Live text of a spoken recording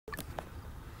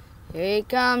Here he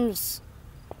comes.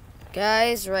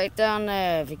 Guys, right down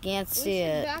there, if you can't see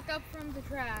it. Back up from the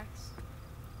tracks.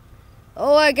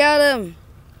 Oh, I got him.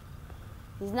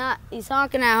 He's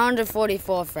honking at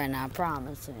 144th right now, I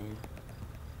promise you.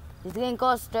 He's getting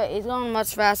close straight. He's going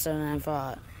much faster than I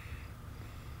thought.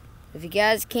 If you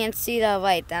guys can't see that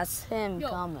light, that's him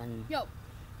coming. Yo.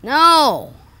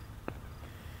 No!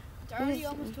 It's already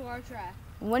almost to our track.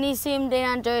 When you see him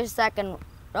down at 32nd.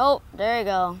 Oh, there you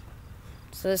go.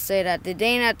 So let's say that. They're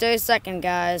down at 32nd,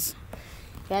 guys.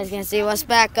 You guys can see what's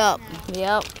back up.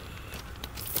 Yep.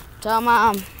 Tell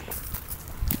Mom.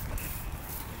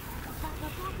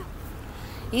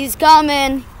 He's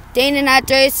coming. Dana at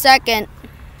 32nd.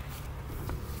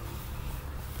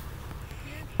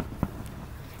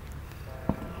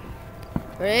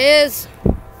 There he is.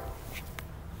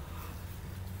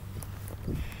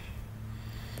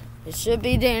 It should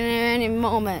be Dana any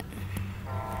moment.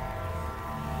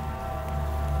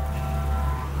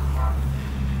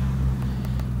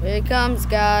 Here he comes,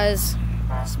 guys.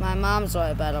 It's my mom's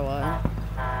way, by the way.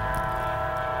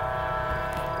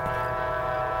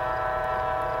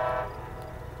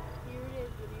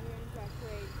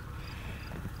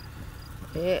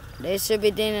 They should be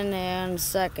down in there in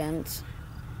seconds.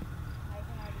 I can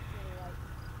already see the light.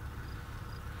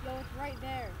 Yo, it's right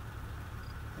there.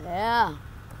 Yeah.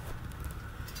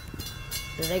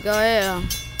 Did they go here?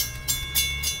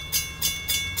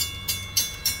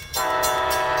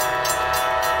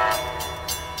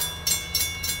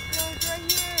 Yo, it's right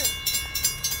here.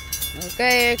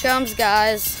 Okay, here it comes,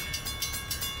 guys.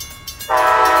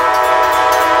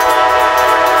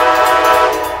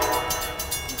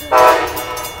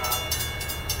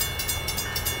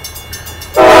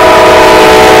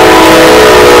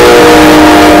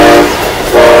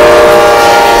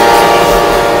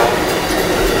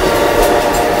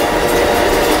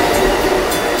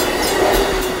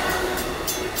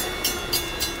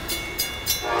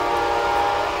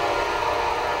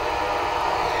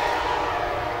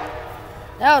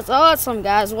 That was awesome,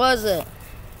 guys, was it?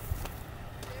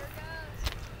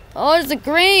 Oh, it's the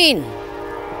green.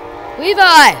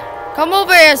 Levi, come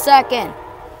over here a second.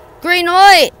 Green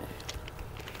light.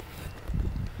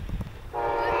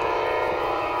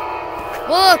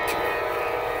 Look.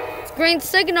 It's green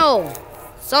signal.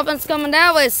 Something's coming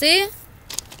that way, see?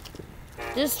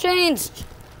 Just changed.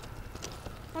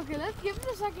 Okay, let's give him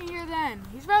a second here then.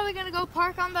 He's probably going to go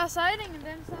park on that siding and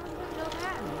then someone's going to go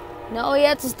back. No, he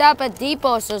had to stop at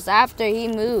depot, so it's after he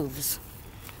moves.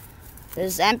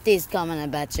 This empty's coming, I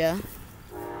betcha.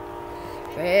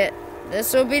 But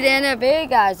this will be the end of it,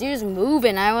 guys. He was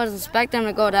moving. I wasn't expecting him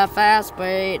to go that fast,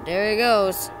 but there he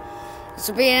goes. This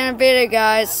will be the end of the video,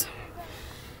 guys.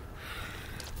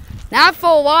 Not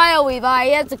for a while, Levi.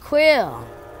 He had to quit.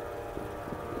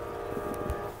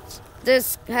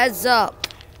 Just heads up.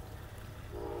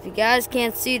 If you guys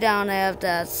can't see down there,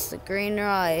 that's the green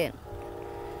light.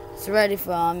 It's ready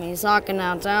for him. He's knocking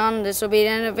downtown. This will be the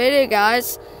end of the video,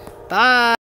 guys. Bye.